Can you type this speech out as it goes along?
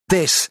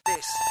This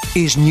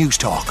is News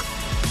Talk.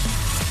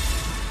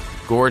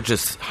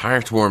 Gorgeous,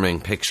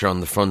 heartwarming picture on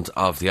the front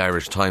of the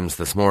Irish Times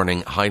this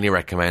morning. Highly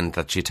recommend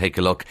that you take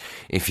a look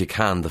if you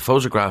can. The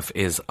photograph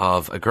is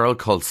of a girl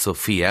called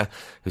Sophia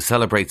who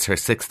celebrates her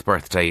 6th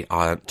birthday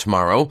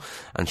tomorrow,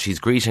 and she's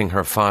greeting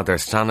her father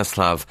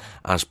Stanislav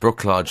at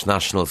Brook Lodge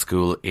National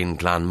School in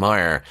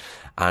Glanmire.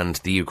 And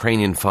the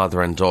Ukrainian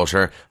father and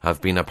daughter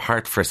have been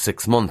apart for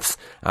 6 months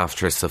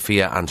after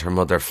Sophia and her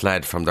mother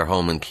fled from their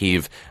home in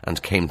Kyiv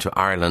and came to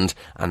Ireland,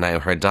 and now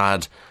her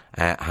dad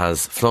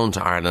has flown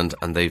to Ireland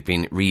and they've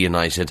been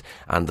reunited,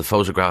 and the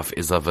photograph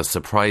is of a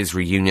surprise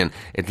reunion.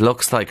 It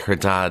looks like her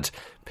dad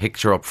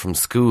picked her up from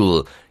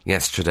school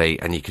yesterday,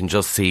 and you can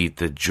just see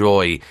the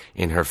joy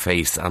in her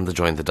face and the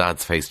joy in the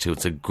dad's face too.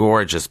 It's a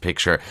gorgeous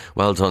picture.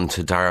 Well done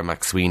to Dara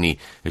McSweeney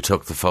who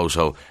took the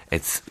photo.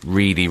 It's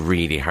really,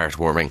 really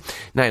heartwarming.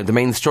 Now, the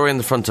main story in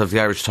the front of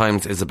the Irish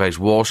Times is about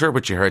water,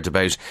 which you heard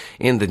about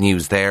in the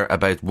news there,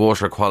 about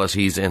water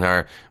qualities in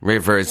our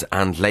rivers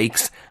and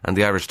lakes. And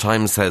the Irish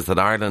Times says that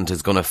Ireland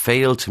is going to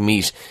fail to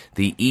meet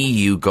the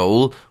EU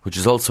goal, which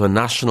is also a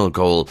national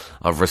goal,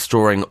 of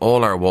restoring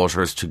all our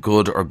waters to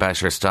good or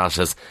better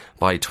status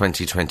by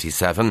 2027.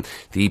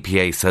 The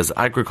EPA says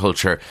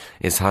agriculture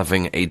is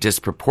having a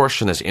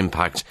disproportionate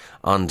impact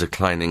on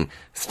declining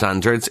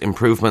standards.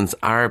 Improvements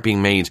are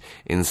being made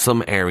in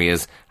some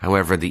areas.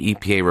 However, the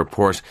EPA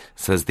report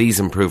says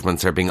these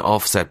improvements are being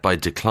offset by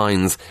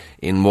declines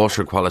in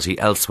water quality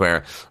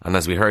elsewhere. And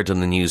as we heard in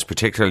the news,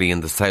 particularly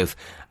in the south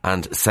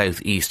and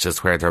southeast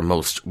is where they're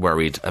most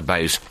worried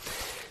about.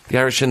 The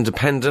Irish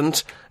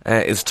Independent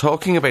is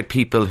talking about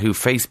people who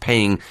face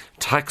paying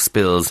tax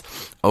bills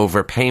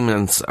over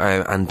payments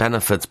and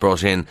benefits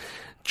brought in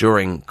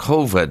during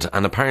COVID,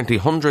 and apparently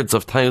hundreds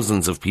of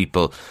thousands of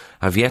people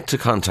have yet to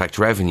contact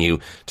Revenue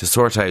to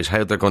sort out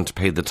how they're going to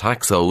pay the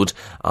tax owed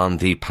on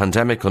the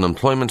pandemic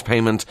unemployment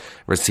payment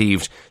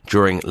received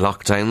during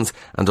lockdowns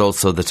and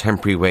also the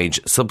temporary wage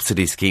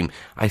subsidy scheme.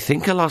 I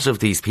think a lot of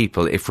these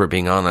people, if we're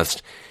being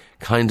honest,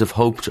 kind of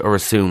hoped or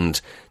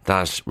assumed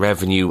that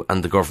Revenue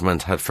and the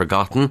government had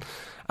forgotten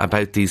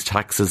about these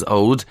taxes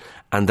owed,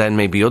 and then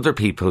maybe other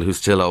people who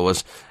still owe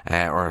it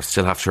or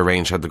still have to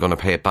arrange how they're going to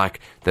pay it back,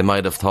 they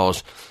might have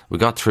thought, we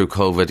got through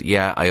COVID,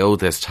 yeah, I owe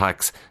this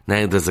tax,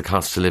 now there's a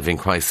cost of living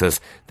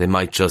crisis, they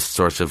might just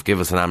sort of give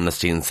us an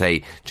amnesty and say,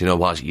 do you know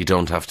what, you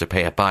don't have to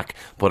pay it back.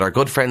 But our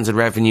good friends at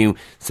Revenue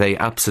say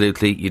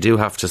absolutely, you do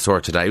have to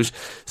sort it out.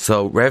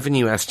 So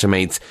Revenue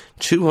estimates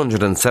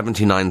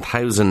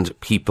 279,000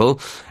 people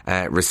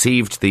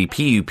received the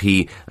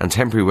PUP and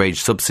temporary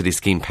wage subsidy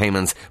scheme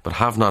payments but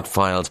have not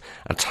filed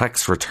a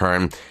tax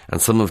return,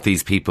 and some of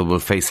these people will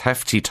face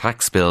hefty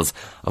tax bills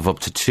of up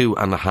to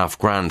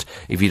 $2,500.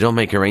 If you don't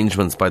make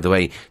arrangements, by the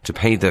way, to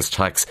pay this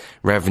tax,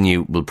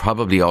 Revenue will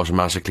probably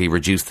automatically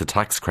reduce the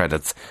tax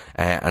credits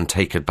and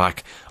take it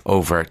back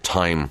over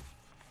time.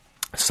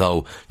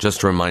 So,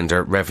 just a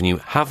reminder, Revenue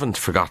haven't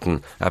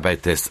forgotten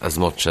about this as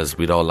much as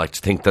we'd all like to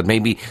think that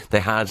maybe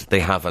they had, they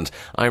haven't.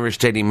 Irish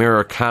Daily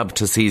Mirror cab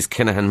to seize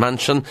Kinahan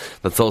Mansion.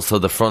 That's also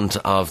the front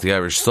of the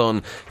Irish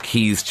Sun.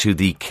 Keys to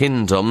the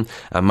Kingdom.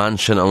 A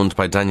mansion owned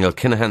by Daniel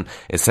Kinahan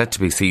is set to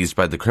be seized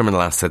by the Criminal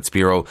Assets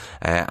Bureau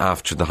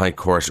after the High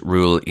Court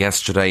rule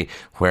yesterday,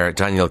 where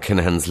Daniel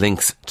Kinahan's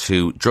links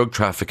to drug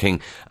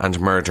trafficking and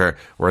murder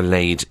were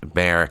laid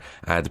bare.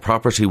 The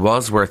property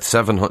was worth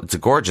it's a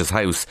gorgeous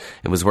house.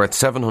 It was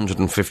worth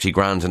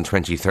 $750,000 in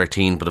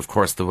 2013, but of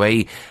course the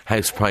way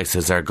house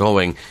prices are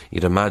going,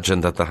 you'd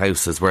imagine that the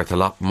house is worth a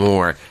lot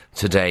more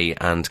today,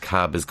 and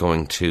CAB is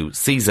going to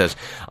seize it.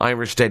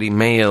 Irish Daily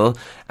Mail,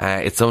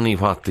 it's only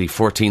the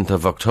 14th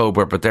of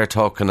October, but they're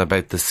talking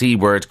about the C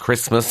word,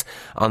 Christmas,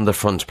 on the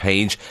front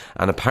page,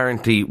 and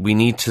apparently we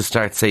need to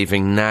start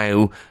saving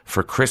now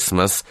for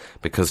Christmas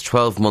because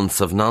 12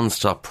 months of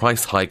non-stop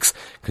price hikes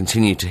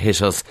continue to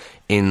hit us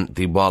in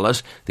the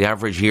wallet. The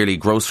average yearly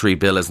grocery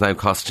bill is now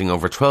costing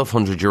over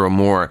 €1,200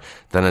 more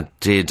than it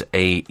did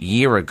a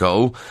year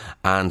ago,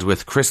 and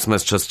with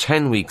Christmas just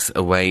 10 weeks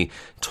away,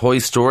 toy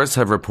stores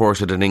have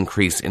reported an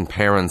increase in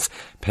parents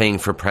paying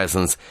for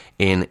presents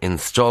in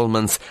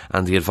instalments,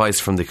 and the advice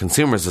from the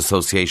Consumers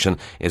Association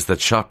is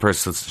that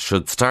shoppers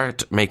should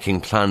start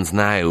making plans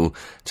now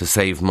to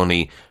save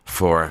money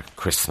for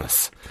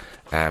Christmas.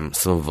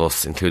 Some of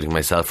us, including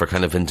myself, are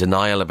kind of in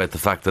denial about the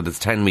fact that it's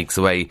 10 weeks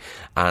away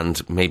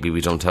and maybe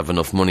we don't have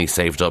enough money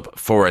saved up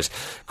for it.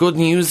 Good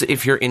news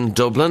if you're in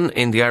Dublin.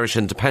 In the Irish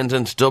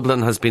Independent,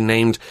 Dublin has been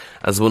named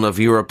as one of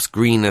Europe's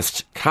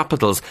greenest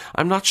capitals.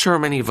 I'm not sure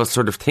many of us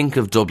sort of think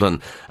of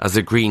Dublin as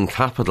a green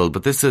capital,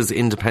 but this is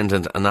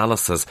independent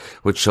analysis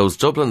which shows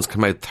Dublin's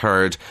come out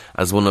third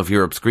as one of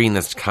Europe's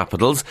greenest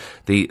capitals.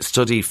 The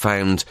study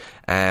found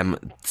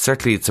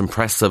certainly it's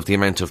impressive the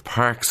amount of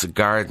parks,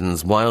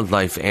 gardens,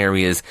 wildlife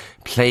areas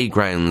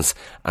playgrounds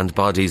and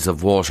bodies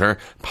of water.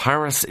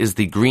 Paris is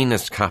the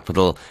greenest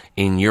capital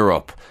in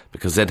Europe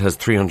because it has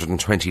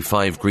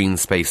 325 green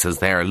spaces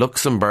there.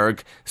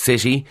 Luxembourg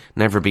City,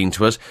 never been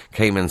to it,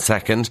 came in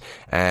second,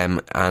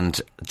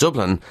 and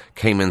Dublin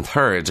came in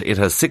third. It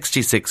has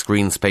 66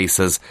 green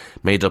spaces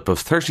made up of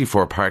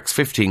 34 parks,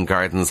 15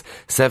 gardens,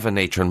 7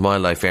 nature and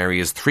wildlife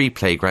areas, 3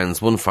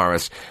 playgrounds, 1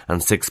 forest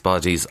and 6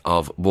 bodies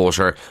of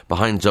water.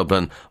 Behind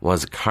Dublin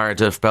was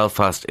Cardiff.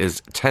 Belfast is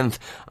 10th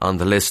on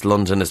the list.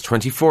 London is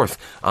 24th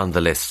on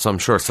the list. So I'm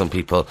sure some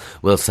people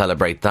will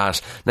celebrate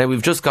that. Now,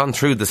 we've just gone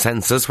through the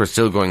census. We're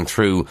still going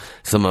through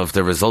some of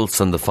the results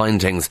and the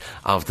findings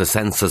of the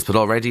census, but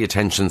already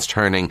attention's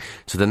turning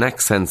to the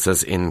next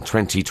census in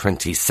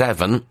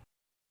 2027.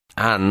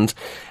 And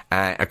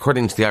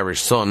according to the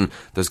Irish Sun,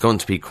 there's going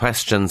to be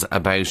questions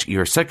about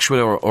your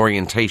sexual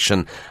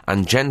orientation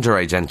and gender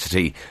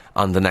identity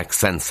on the next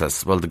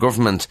census. Well, the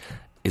government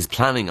is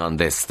planning on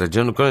this. They're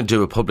going to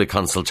do a public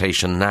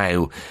consultation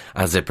now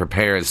as it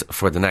prepares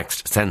for the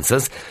next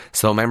census.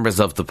 So members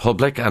of the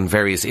public and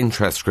various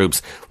interest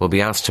groups will be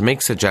asked to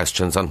make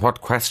suggestions on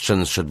what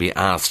questions should be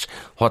asked,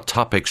 what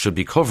topics should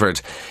be covered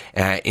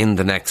in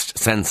the next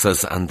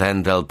census, and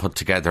then they'll put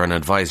together an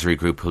advisory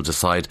group who'll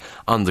decide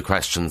on the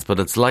questions. But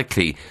it's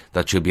likely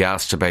that you'll be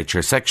asked about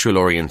your sexual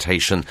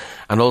orientation,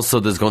 and also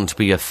there's going to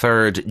be a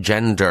third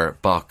gender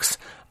box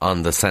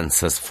on the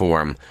census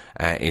form,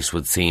 it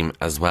would seem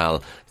as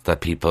well, that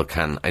people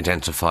can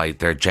identify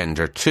their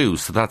gender too.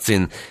 So that's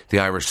in the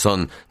Irish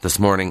Sun this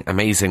morning.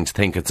 Amazing to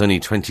think it's only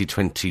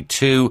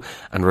 2022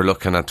 and we're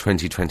looking at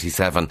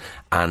 2027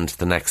 and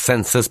the next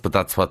census, but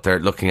that's what they're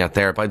looking at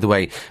there. By the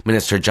way,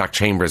 Minister Jack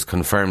Chambers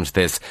confirmed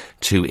this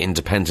to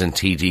independent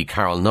TD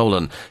Carol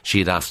Nolan. She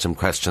had asked him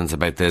questions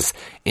about this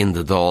in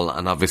the Dáil,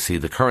 and obviously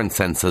the current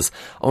census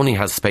only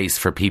has space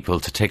for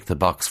people to tick the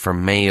box for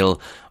male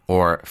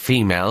or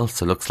female,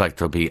 so it looks like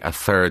there'll be a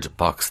third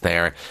box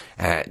there,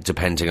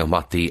 depending on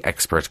what the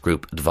expert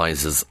group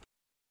advises.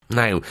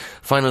 Now,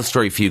 final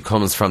story for you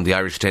comes from the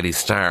Irish Daily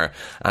Star,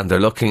 and they're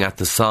looking at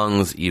the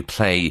songs you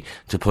play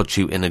to put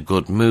you in a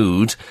good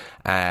mood.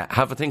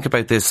 Have a think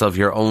about this of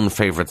your own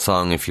favourite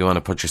song if you want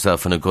to put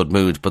yourself in a good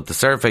mood. But the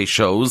survey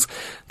shows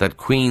that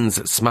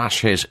Queen's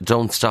smash hit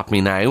Don't Stop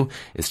Me Now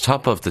is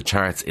top of the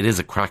charts. It is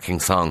a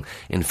cracking song,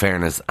 in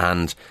fairness,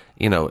 and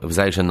you know, it was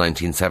out in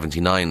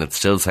 1979. It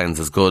still sounds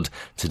as good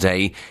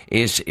today.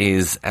 It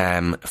is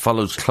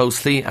followed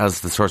closely as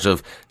the sort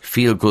of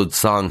feel-good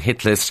song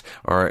hit list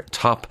or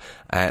top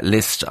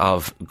list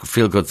of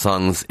feel-good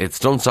songs. It's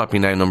Don't Stop Me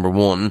Now, number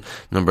 1.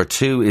 Number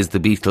 2 is the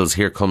Beatles'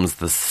 Here Comes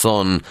the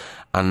Sun.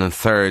 And the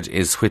third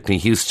is Whitney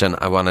Houston,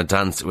 I Wanna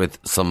Dance With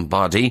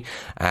Somebody.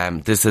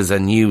 This is a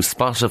new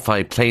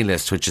Spotify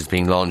playlist which is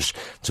being launched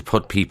to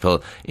put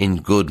people in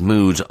good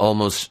mood.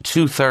 Almost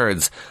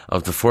 2/3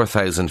 of the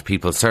 4,000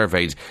 people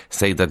surveyed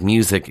say that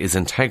music is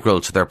integral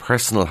to their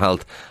personal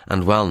health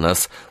and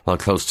wellness, while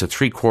close to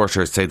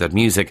 3/4 say that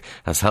music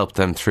has helped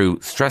them through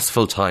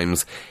stressful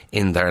times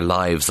in their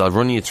lives. I'll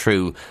run you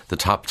through the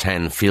top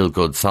 10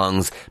 feel-good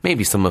songs.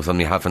 Maybe some of them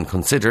you haven't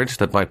considered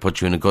that might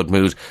put you in a good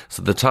mood.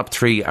 So the top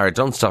 3 are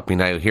Don't Stop Me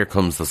Now, Here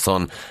Comes the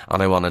Sun,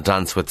 and I Wanna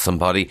Dance With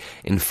Somebody.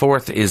 In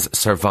 4th is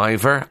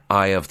Survivor,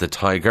 Eye of the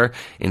Tiger.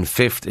 In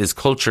 5th is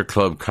Culture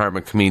Club,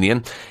 Karma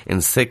Chameleon.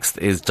 In 6th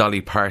is Dolly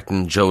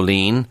Parton,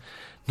 Jolene.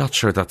 Not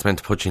sure that's meant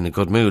to put you in a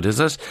good mood, is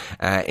it?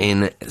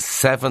 In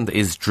 7th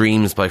is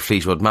Dreams by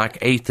Fleetwood Mac.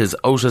 8th is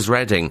Otis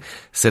Redding,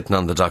 Sitting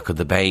on the Dock of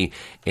the Bay.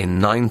 In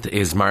 9th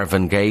is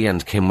Marvin Gaye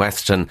and Kim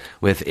Weston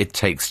with It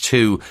Takes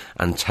Two.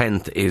 And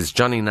 10th is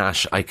Johnny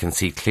Nash, I Can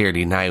See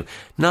Clearly Now.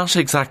 Not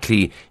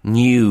exactly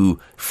new,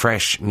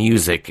 fresh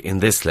music in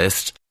this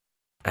list.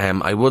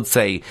 I would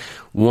say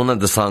one of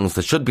the songs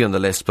that should be on the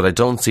list, but I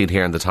don't see it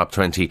here in the top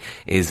 20,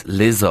 is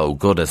Lizzo,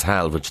 Good As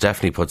Hell, which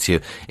definitely puts you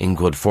in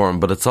good form.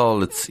 But it's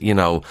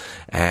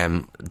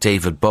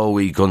David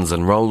Bowie, Guns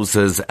N'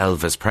 Roses,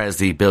 Elvis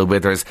Presley, Bill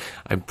Withers.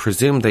 I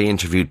presume they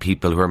interviewed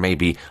people who are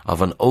maybe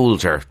of an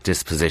older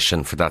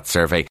disposition for that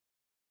survey.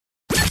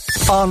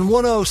 On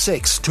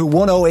 106 to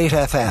 108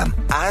 FM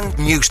and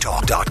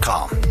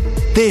newstalk.com.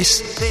 This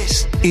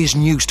is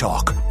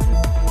Newstalk.